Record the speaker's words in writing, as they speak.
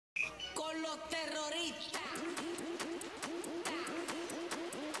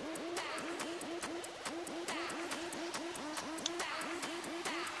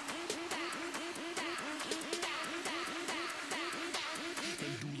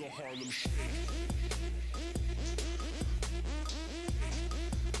Harlem Shake.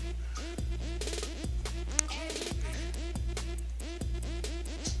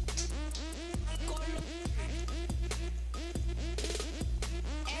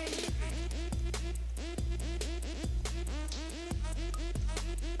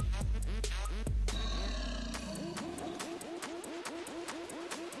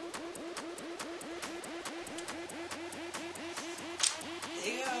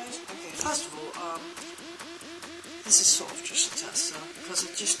 First of all, this is sort of just a tester, because I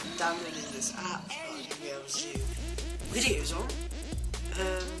just downloaded this app that I'm going to be able to do videos on,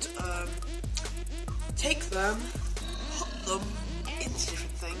 and take them, put them into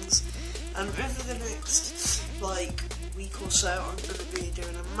different things, and over the next, week or so, I'm going to be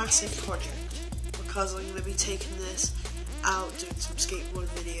doing a massive project, because I'm going to be taking this out, doing some skateboard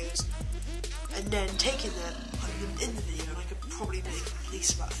videos, and then taking them, putting them in the video, and I could probably make at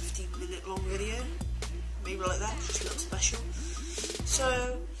least about a 15-minute long video, maybe like that, just a little special.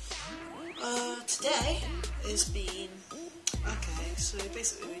 So, today has been, so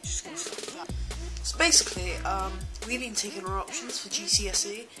basically we're just going to start with that. So basically, we've been taking our options for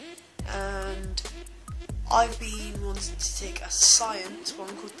GCSE, and I've been wanting to take a science one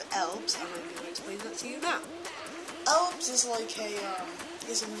called the ELBS, and I'm going to explain that to you now. ELBS is like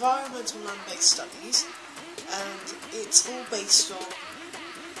it's environmental land-based studies, and it's all based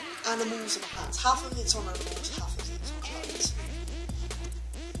on animals and plants. Half of it's on animals, half of it's on plants.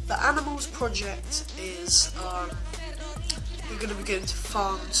 The animals project is we're going to be going to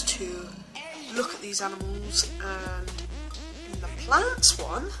farms to look at these animals, and in the plants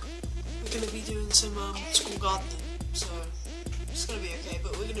one, we're going to be doing some school gardening, so it's going to be okay,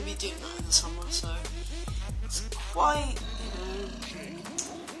 but we're going to be doing that in the summer, so it's quite,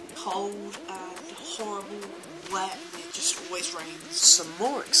 cold and horrible and wet, and it just always rains. Some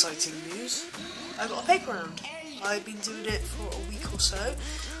more exciting news, I got a paper round. I've been doing it for a week or so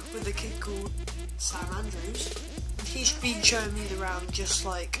with a kid called Sam Andrews, and he's been showing me the round just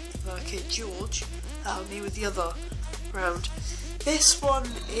like the kid George helped me with the other round. This one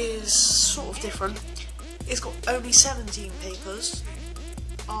is sort of different. It's got only 17 papers.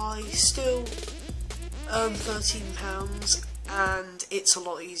 I still earn £13, and it's a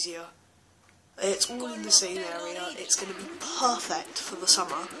lot easier. It's all in the same area. It's going to be perfect for the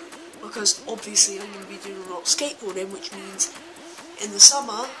summer, because obviously I'm going to be doing a lot of skateboarding, which means in the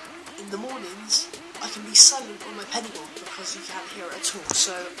summer, in the mornings, I can be silent on my pennyboard because you can't hear it at all.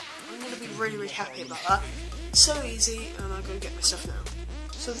 So I'm going to be really, really happy about that. So easy, and I'll go get my stuff now.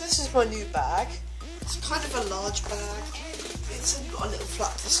 So this is my new bag. It's kind of a large bag. It's only got a little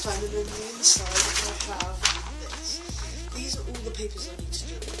flap this time, and then the inside I have this. These are all the papers I need to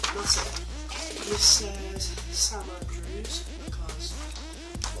do. That's it. This says Sam Andrews, because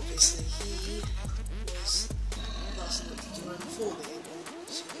obviously he was the person that did the run for me,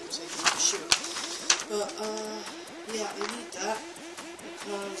 so he was able to shoot. But yeah, I need that,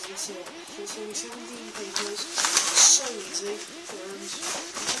 because that's it. It's only 17 papers, so easy, and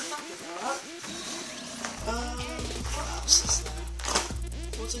I'm happy about that. What else is there?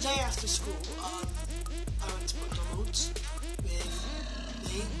 Well, today after school, I went to McDonald's with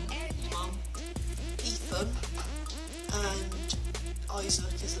me, Mum, Ethan, and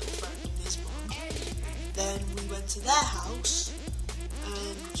Isaac, his little friend, and his mum. Then we went to their house,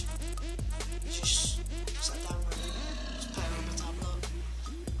 and we just sat down really, just playing on my tablet,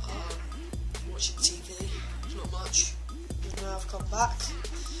 watching TV, not much. And now I've come back,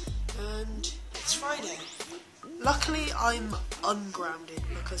 and it's Friday. Luckily, I'm ungrounded,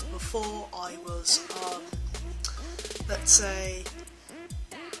 because before I was, let's say,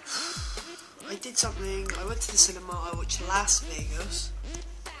 I did something. I went to the cinema, I watched Las Vegas.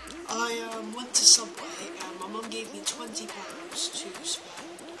 I went to Subway, and my mum gave me £20 to spend,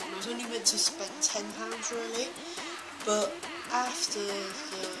 and I was only meant to spend £10 really, but after the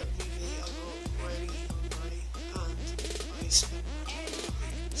movie I got really hungry, and I spent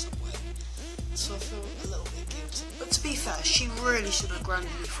Subway, so I felt a little bit guilty. But to be fair, she really should have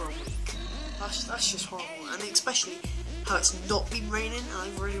grounded me for a week. That's just horrible, and especially how it's not been raining, and I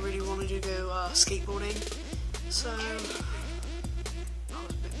really, really wanted to go skateboarding, so that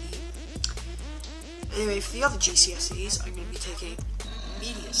was a bit mean. Anyway, for the other GCSEs, I'm going to be taking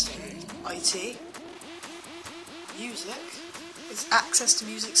media studies, IT, music. It's access to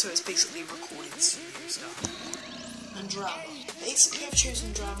music, so it's basically recording studio stuff, and drama. Basically, I've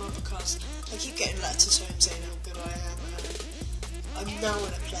chosen drama because I keep getting letters home saying how good I am, and I'm now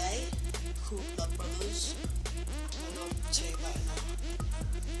in a play called Blood Brothers, and I'll tell you about it now.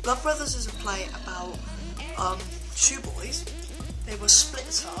 Blood Brothers is a play about two boys. They were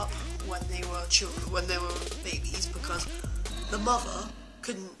split up when they were children, when they were babies, because the mother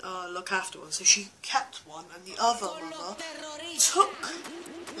couldn't look after one, so she kept one, and the other mother took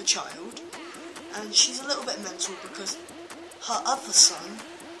the child, and she's a little bit mental because her other son,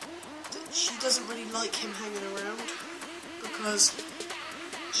 she doesn't really like him hanging around, because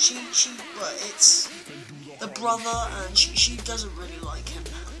it's the brother, and she doesn't really like him.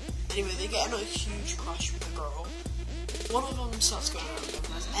 Anyway, they get in a huge crush with a girl. One of them starts going around with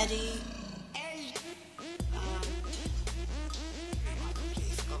them as Eddie, and I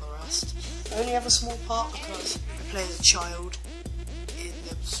completely forgot the rest. I only have a small part because I play as a child in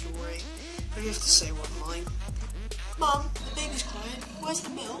the story. I only have to say one line. Mum, the baby's crying, where's the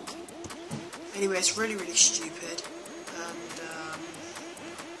milk? Anyway, it's really, really stupid, and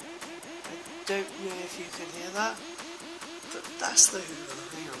I don't know if you can hear that, but that's the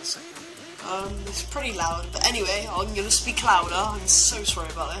Hoover. Hang on a second. It's pretty loud, but anyway, I'm going to speak louder. I'm so sorry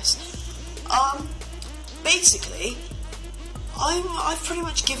about this. Basically, I've pretty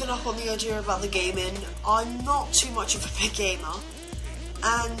much given up on the idea about the gaming. I'm not too much of a big gamer,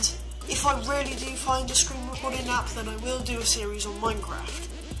 and if I really do find a screen recording app, then I will do a series on Minecraft,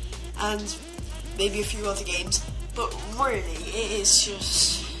 and maybe a few other games, but really, it is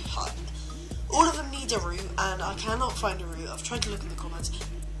just all of them need a root, and I cannot find a root. I've tried to look in the comments.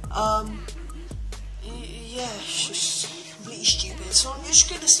 Yeah, it's just completely stupid, so I'm just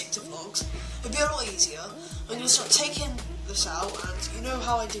going to stick to vlogs. It'll be a lot easier. I'm going to start taking this out, and you know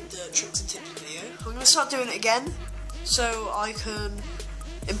how I did the tricks and tips video? I'm going to start doing it again, so I can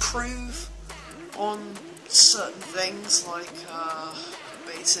improve on certain things like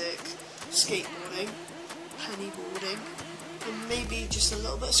basic skateboarding, pennyboarding, and maybe just a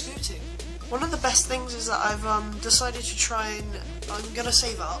little bit of scooting. One of the best things is that I've decided to try and I'm gonna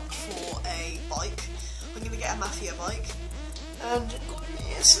save up for a bike. I'm gonna get a Mafia bike, and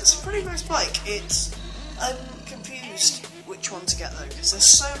it's a pretty nice bike. I'm confused which one to get though, because there's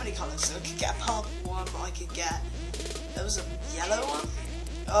so many colours. So I could get a purple one. There was a yellow one.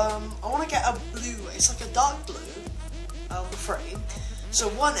 I want to get a blue. It's like a dark blue frame. So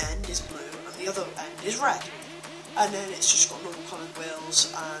one end is blue and the other end is red, and then it's just got normal coloured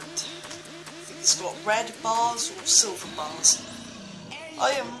wheels, and I think it's got red bars or silver bars.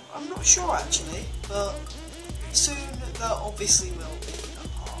 I'm not sure actually, but soon there obviously will be a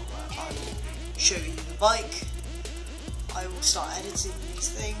part where I will show you the bike. I will start editing these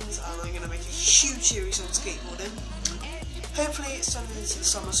things, and I'm going to make a huge series on skateboarding. Hopefully it's done into the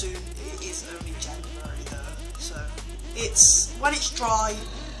summer soon. It is only January though, so when it's dry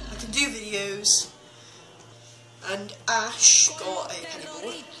I can do videos. And Ash got a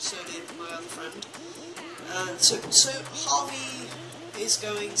pennyboard, so did my other friend. And so Harvey is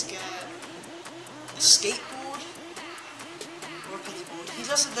going to get a skateboard or a pennyboard. He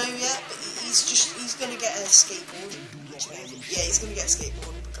doesn't know yet, but he's going to get a skateboard. Yeah, he's going to get a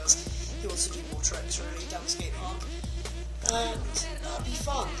skateboard because he wants to do more tricks really down the skate park. And that'll be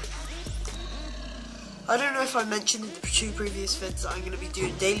fun. I don't know if I mentioned in the two previous vids that I'm going to be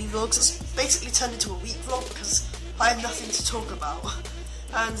doing daily vlogs. It's basically turned into a week vlog because I have nothing to talk about.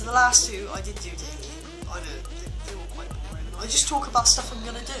 And the last two I did do daily. I know, they were quite boring. I just talk about stuff I'm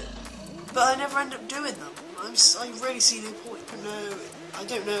going to do. But I never end up doing them. I really see no point. I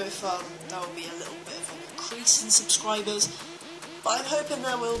don't know if there will be a little bit of an increase in subscribers. But I'm hoping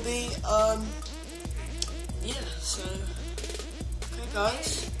there will be. Yeah, so... Okay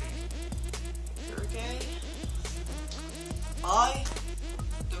guys, if you're okay, bye.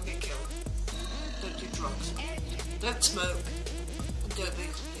 Don't get killed, don't do drugs, don't smoke, and don't be a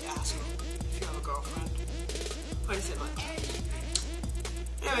complete asshole if you have a girlfriend, or anything like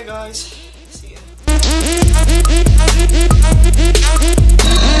that. Anyway guys, see ya.